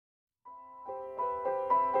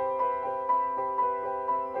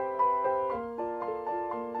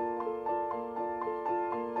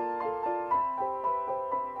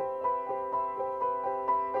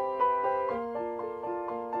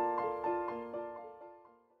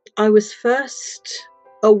I was first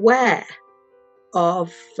aware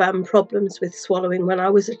of problems with swallowing when I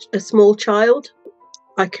was a small child.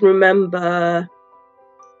 I can remember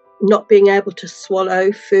not being able to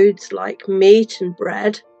swallow foods like meat and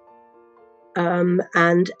bread,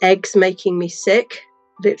 and eggs making me sick,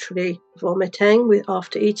 literally vomiting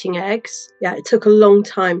after eating eggs. Yeah, it took a long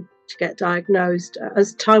time to get diagnosed.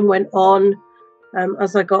 As time went on,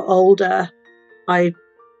 as I got older, I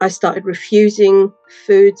started refusing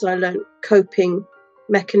foods. I learned coping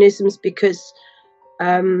mechanisms because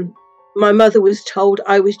my mother was told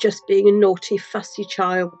I was just being a naughty, fussy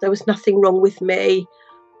child. There was nothing wrong with me,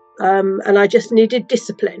 and I just needed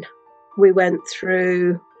discipline. We went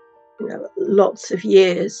through lots of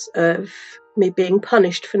years of me being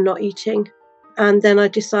punished for not eating. And then I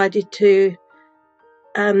decided to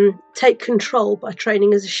take control by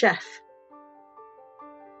training as a chef.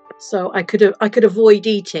 So I could avoid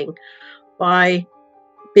eating by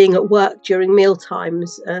being at work during meal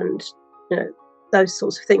times and those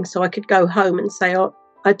sorts of things. So I could go home and say, oh,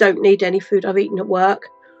 I don't need any food I've eaten at work,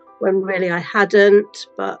 when really I hadn't,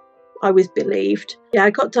 but I was believed. Yeah, I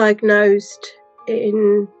got diagnosed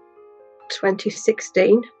in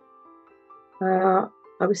 2016. I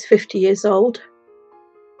was 50 years old,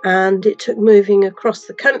 and it took moving across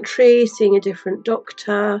the country, seeing a different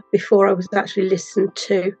doctor before I was actually listened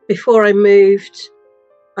to. Before I moved,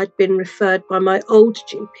 I'd been referred by my old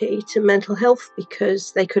GP to mental health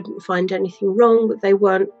because they couldn't find anything wrong, but they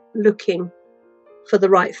weren't looking for the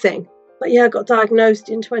right thing. But yeah, I got diagnosed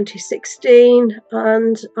in 2016,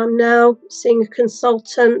 and I'm now seeing a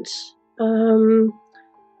consultant.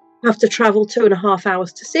 I have to travel 2.5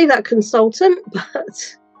 hours to see that consultant,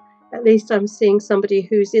 but at least I'm seeing somebody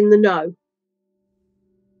who's in the know.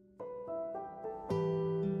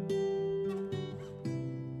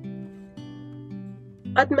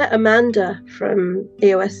 I'd met Amanda from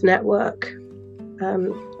EOS Network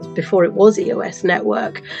before it was EOS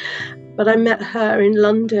Network, but I met her in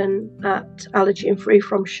London at Allergy and Free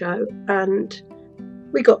From show, and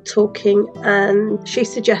we got talking, and she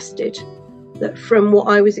suggested that from what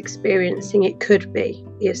I was experiencing, it could be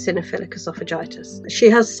eosinophilic esophagitis. She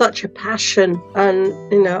has such a passion,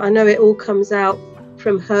 and I know it all comes out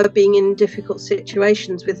from her being in difficult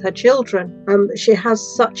situations with her children. She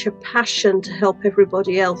has such a passion to help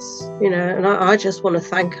everybody else, and I just want to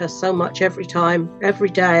thank her so much every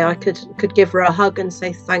day. I could give her a hug and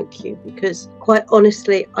say thank you, because quite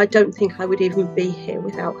honestly, I don't think I would even be here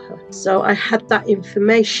without her. So I had that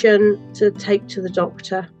information to take to the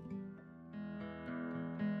doctor.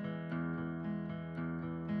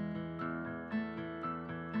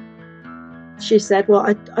 She said, well,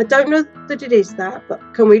 I don't know that it is that, but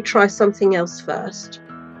can we try something else first?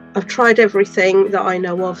 I've tried everything that I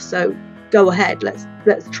know of, so go ahead,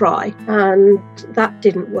 let's try. And that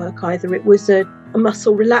didn't work either. It was a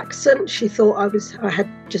muscle relaxant. She thought I had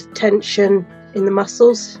just tension in the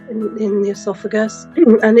muscles, in the esophagus,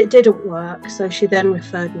 and it didn't work. So she then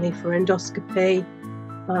referred me for endoscopy,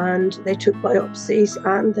 and they took biopsies,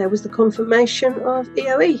 and there was the confirmation of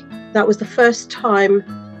EOE. That was the first time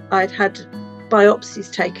I'd had biopsies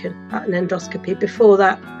taken at an endoscopy. Before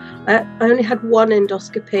that, I only had one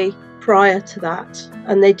endoscopy prior to that,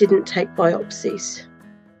 and they didn't take biopsies.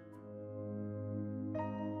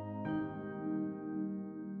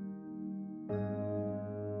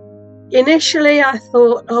 Initially, I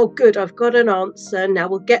thought, oh, good, I've got an answer. Now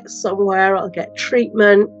we'll get somewhere. I'll get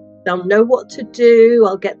treatment. They'll know what to do.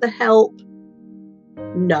 I'll get the help.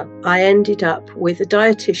 No, I ended up with a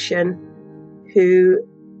dietitian who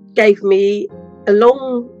gave me a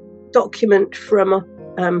long document from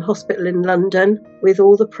a hospital in London with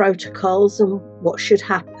all the protocols and what should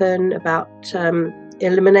happen about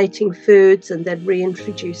eliminating foods and then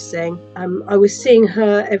reintroducing. I was seeing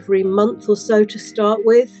her every month or so to start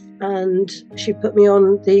with, and she put me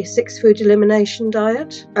on the 6-food elimination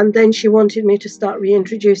diet, and then she wanted me to start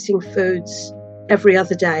reintroducing foods every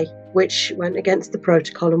other day, which went against the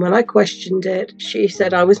protocol. And when I questioned it, she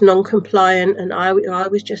said I was non-compliant and I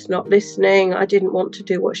was just not listening. I didn't want to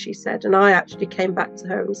do what she said. And I actually came back to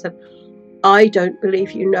her and said, I don't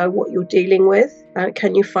believe you know what you're dealing with.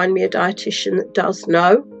 Can you find me a dietitian that does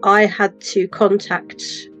know? I had to contact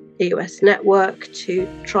EOS Network to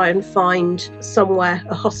try and find somewhere,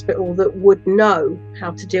 a hospital that would know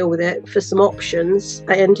how to deal with it for some options.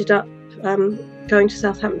 I ended up going to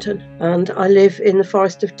Southampton, and I live in the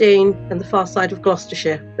Forest of Dean and the far side of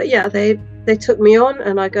Gloucestershire. But yeah, they took me on,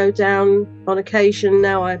 and I go down on occasion.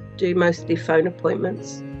 Now I do mostly phone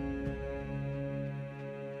appointments.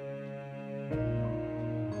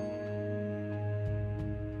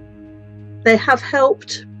 They have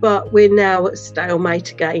helped, but we're now at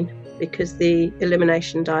stalemate again because the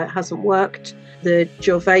elimination diet hasn't worked. The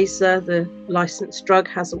Jurvesa, the licensed drug,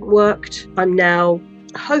 hasn't worked. I'm now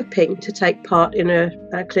hoping to take part in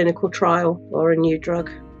a clinical trial or a new drug.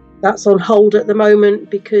 That's on hold at the moment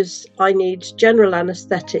because I need general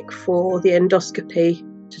anaesthetic for the endoscopy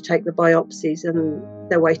to take the biopsies, and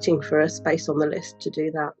they're waiting for a space on the list to do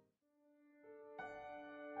that.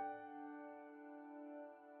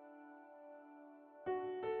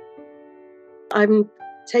 I'm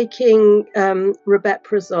taking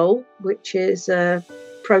rabeprazole, which is a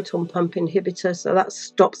proton pump inhibitor, so that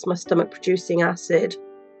stops my stomach producing acid,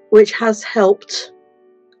 which has helped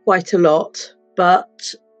quite a lot,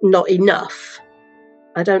 but not enough.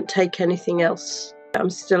 I don't take anything else. I'm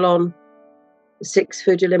still on the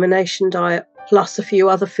 6-food elimination diet, plus a few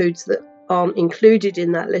other foods that aren't included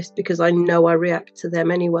in that list because I know I react to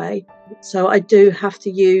them anyway. So I do have to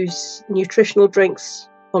use nutritional drinks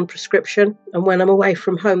on prescription, and when I'm away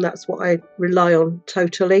from home, that's what I rely on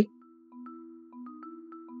totally.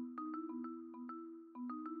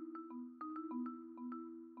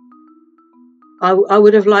 I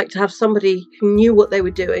would have liked to have somebody who knew what they were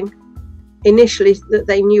doing initially, that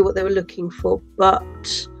they knew what they were looking for,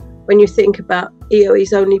 but when you think about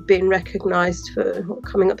EOE's only been recognised for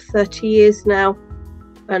coming up 30 years now,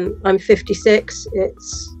 and I'm 56,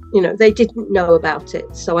 it's, they didn't know about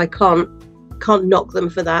it, so I can't knock them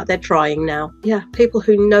for that. They're trying now. Yeah, people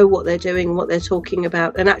who know what they're doing, what they're talking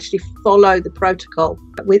about, and actually follow the protocol.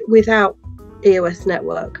 Without EOS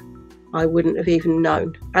Network, I wouldn't have even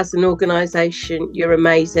known. As an organisation, you're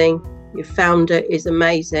amazing. Your founder is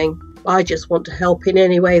amazing. I just want to help in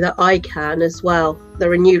any way that I can as well.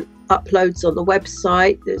 There are new uploads on the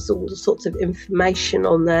website. There's all sorts of information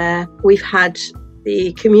on there. We've had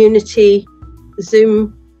the community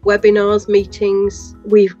Zoom webinars, meetings.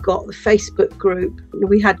 We've got the Facebook group.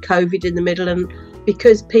 We had COVID in the middle, and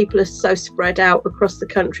because people are so spread out across the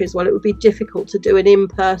country as well, it would be difficult to do an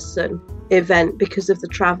in-person event because of the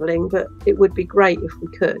travelling, but it would be great if we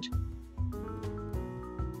could.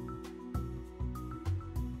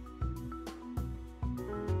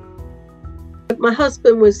 My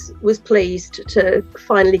husband was pleased to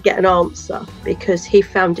finally get an answer, because he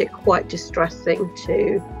found it quite distressing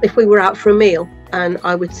if we were out for a meal and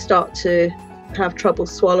I would start to have trouble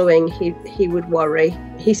swallowing, he would worry.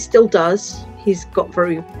 He still does. He's got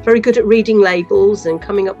very, very good at reading labels and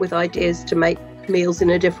coming up with ideas to make meals in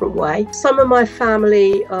a different way. Some of my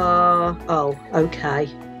family are, okay.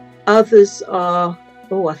 Others are,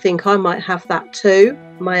 I think I might have that too.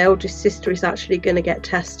 My eldest sister is actually going to get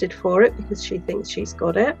tested for it because she thinks she's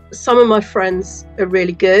got it. Some of my friends are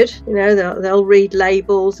really good. They'll read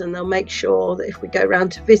labels and they'll make sure that if we go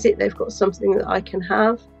round to visit, they've got something that I can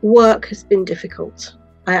have. Work has been difficult.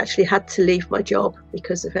 I actually had to leave my job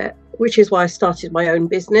because of it, which is why I started my own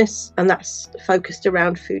business, and that's focused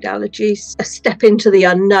around food allergies. A step into the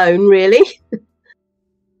unknown, really.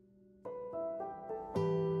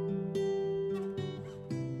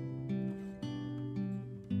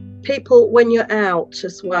 People, when you're out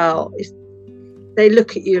as well, they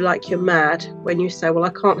look at you like you're mad when you say, well,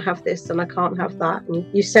 I can't have this and I can't have that. And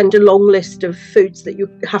you send a long list of foods that you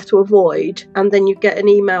have to avoid, and then you get an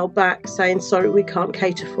email back saying, sorry, we can't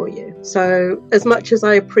cater for you. So as much as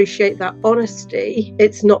I appreciate that honesty,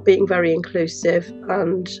 it's not being very inclusive,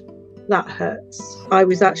 and that hurts. I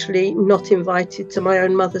was actually not invited to my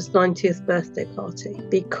own mother's 90th birthday party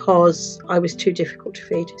because I was too difficult to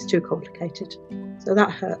feed. It's too complicated. So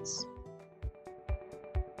that hurts.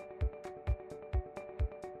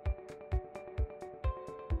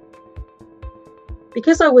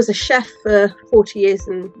 Because I was a chef for 40 years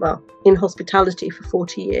and, in hospitality for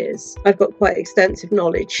 40 years, I've got quite extensive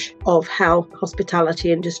knowledge of how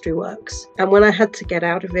hospitality industry works. And when I had to get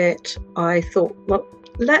out of it, I thought,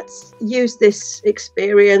 let's use this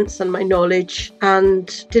experience and my knowledge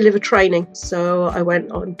and deliver training. So I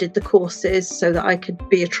went on, did the courses so that I could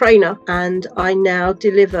be a trainer, and I now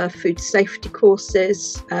deliver food safety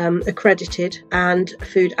courses, accredited, and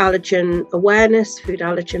food allergen awareness, food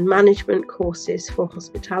allergen management courses for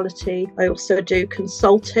hospitality. I also do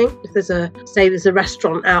consulting. If there's a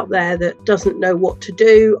restaurant out there that doesn't know what to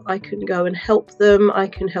do, I can go and help them. I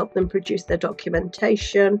can help them produce their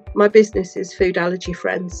documentation. My business is Food Allergy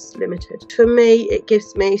Friends Limited. For me, it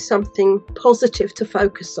gives me something positive to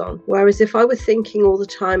focus on. Whereas if I were thinking all the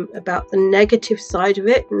time about the negative side of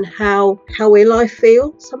it and how ill I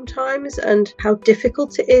feel sometimes and how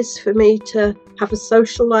difficult it is for me to have a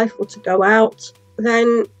social life or to go out,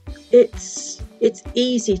 then it's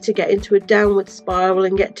easy to get into a downward spiral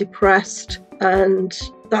and get depressed. And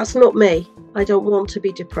that's not me. I don't want to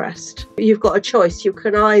be depressed. You've got a choice. You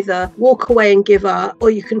can either walk away and give up, or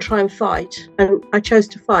you can try and fight. And I chose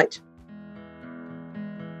to fight.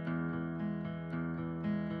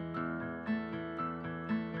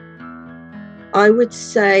 I would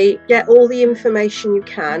say get all the information you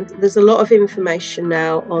can. There's a lot of information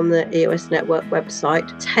now on the EOS Network website.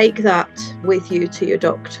 Take that with you to your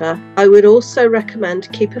doctor. I would also recommend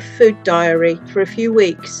keep a food diary for a few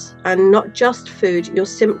weeks, and not just food, your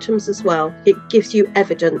symptoms as well. It gives you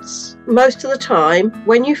evidence. Most of the time,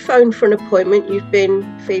 when you phone for an appointment, you've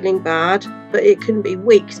been feeling bad, but it can be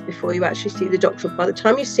weeks before you actually see the doctor. By the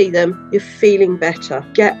time you see them, you're feeling better.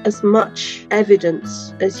 Get as much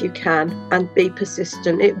evidence as you can and be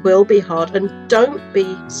persistent. It will be hard, and don't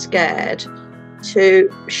be scared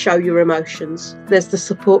to show your emotions. There's the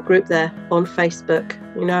support group there on Facebook,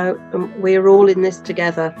 and we're all in this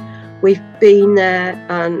together. We've been there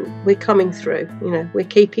and we're coming through, we're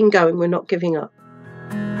keeping going, we're not giving up.